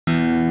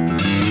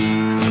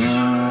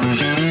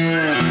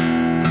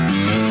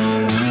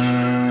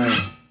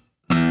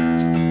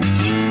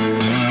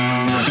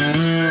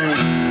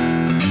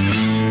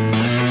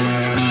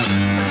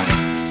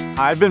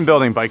I've been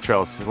building bike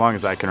trails as long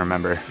as I can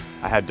remember.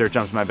 I had dirt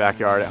jumps in my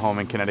backyard at home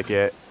in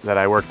Connecticut that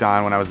I worked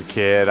on when I was a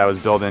kid. I was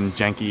building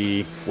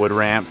janky wood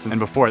ramps, and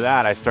before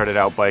that I started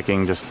out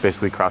biking just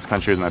basically cross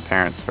country with my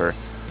parents for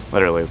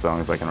literally as long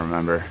as I can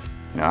remember.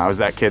 You know, I was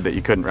that kid that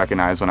you couldn't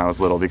recognize when I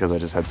was little because I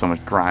just had so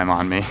much grime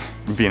on me,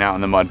 being out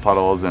in the mud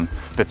puddles, and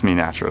fits me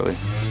naturally.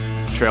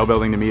 Trail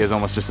building to me is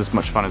almost just as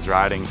much fun as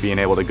riding, being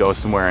able to go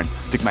somewhere and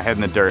stick my head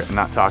in the dirt and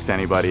not talk to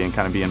anybody and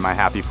kind of be in my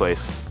happy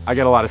place. I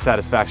get a lot of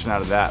satisfaction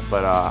out of that,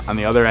 but on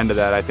the other end of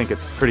that, I think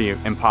it's pretty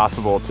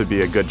impossible to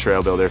be a good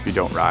trail builder if you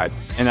don't ride.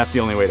 And that's the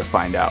only way to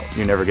find out.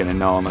 You're never gonna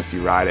know unless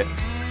you ride it.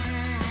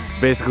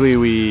 Basically,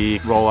 we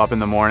roll up in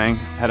the morning,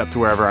 head up to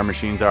wherever our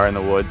machines are in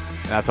the woods.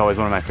 And that's always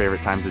one of my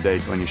favorite times of day,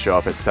 when you show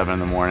up at 7 in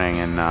the morning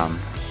and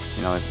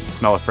you know, the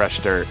smell of fresh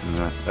dirt and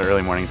the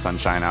early morning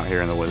sunshine out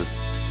here in the woods.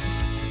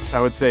 I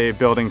would say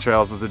building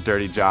trails is a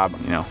dirty job,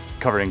 you know,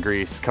 covered in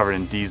grease, covered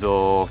in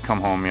diesel, come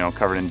home, you know,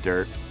 covered in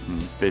dirt,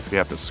 and basically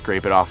have to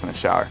scrape it off in the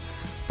shower.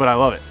 But I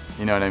love it,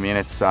 you know what I mean?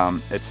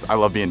 I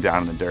love being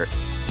down in the dirt.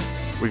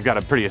 We've got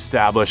a pretty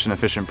established and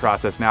efficient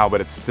process now, but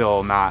it's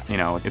still not, you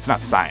know, it's not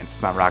science,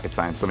 it's not rocket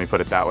science, let me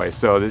put it that way.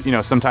 So, you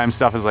know, sometimes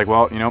stuff is like,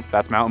 well, you know,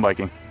 that's mountain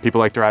biking. People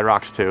like to ride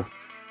rocks too.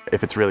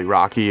 If it's really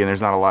rocky and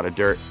there's not a lot of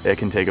dirt, it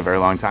can take a very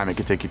long time. It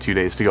could take you 2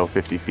 days to go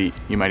 50 feet.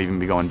 You might even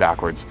be going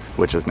backwards,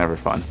 which is never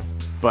fun.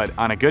 But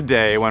on a good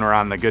day, when we're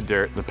on the good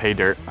dirt, the pay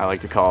dirt, I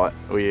like to call it,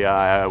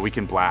 we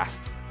can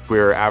blast.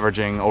 We're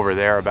averaging over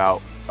there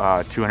about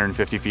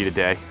 250 feet a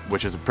day,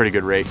 which is a pretty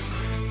good rate.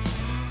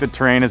 The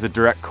terrain is a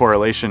direct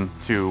correlation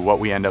to what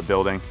we end up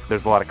building.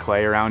 There's a lot of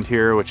clay around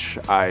here, which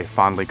I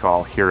fondly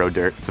call hero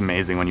dirt. It's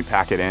amazing when you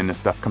pack it in, the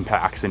stuff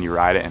compacts and you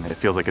ride it and it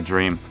feels like a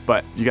dream.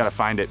 But you gotta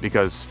find it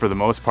because for the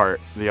most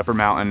part, the upper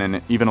mountain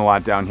and even a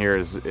lot down here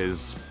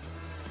is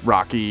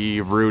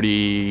rocky,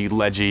 rooty,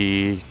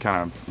 ledgy, kind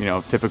of, you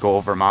know, typical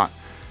Vermont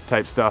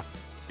type stuff.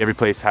 Every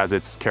place has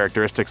its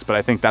characteristics, but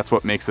I think that's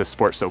what makes this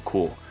sport so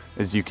cool,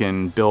 is you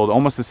can build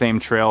almost the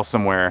same trail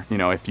somewhere, you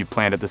know, if you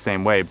planned it the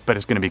same way, but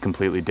it's gonna be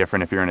completely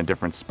different if you're in a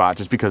different spot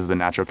just because of the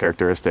natural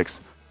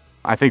characteristics.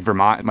 I think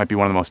Vermont might be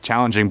one of the most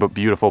challenging but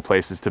beautiful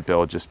places to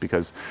build, just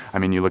because, I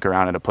mean, you look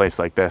around at a place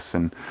like this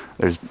and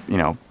there's, you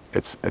know,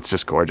 it's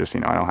just gorgeous, you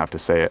know, I don't have to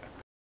say it.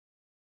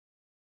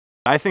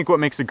 I think what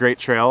makes a great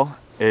trail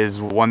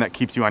is one that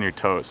keeps you on your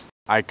toes.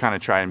 I kind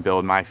of try and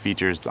build my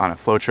features on a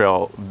flow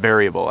trail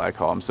variable, I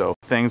call them. So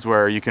things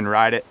where you can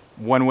ride it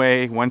one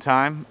way one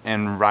time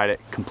and ride it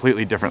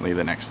completely differently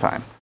the next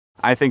time.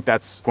 I think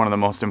that's one of the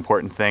most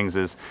important things,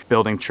 is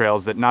building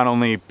trails that not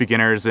only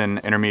beginners and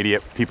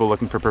intermediate people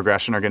looking for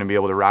progression are going to be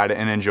able to ride it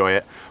and enjoy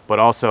it, but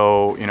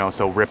also, you know,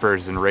 so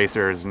rippers and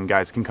racers and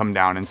guys can come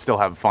down and still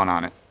have fun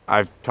on it.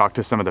 I've talked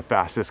to some of the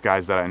fastest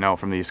guys that I know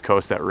from the East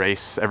Coast that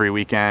race every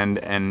weekend,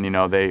 and you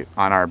know, they,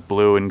 on our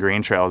blue and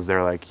green trails,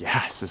 they're like,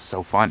 yeah, this is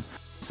so fun.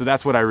 So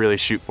that's what I really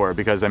shoot for,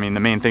 because I mean, the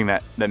main thing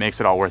that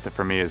makes it all worth it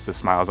for me is the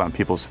smiles on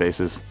people's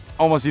faces.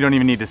 Almost you don't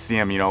even need to see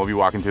them, you know, we'll be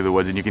walking through the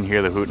woods and you can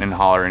hear the hooting and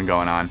hollering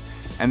going on.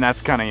 And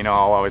that's kind of, you know,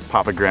 I'll always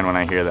pop a grin when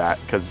I hear that,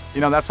 because,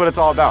 you know, that's what it's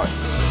all about.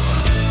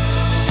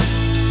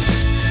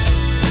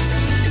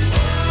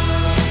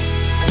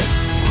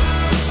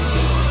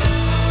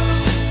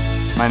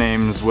 My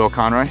name's Will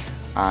Conroy.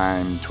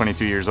 I'm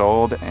 22 years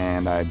old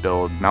and I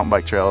build mountain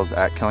bike trails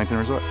at Killington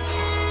Resort.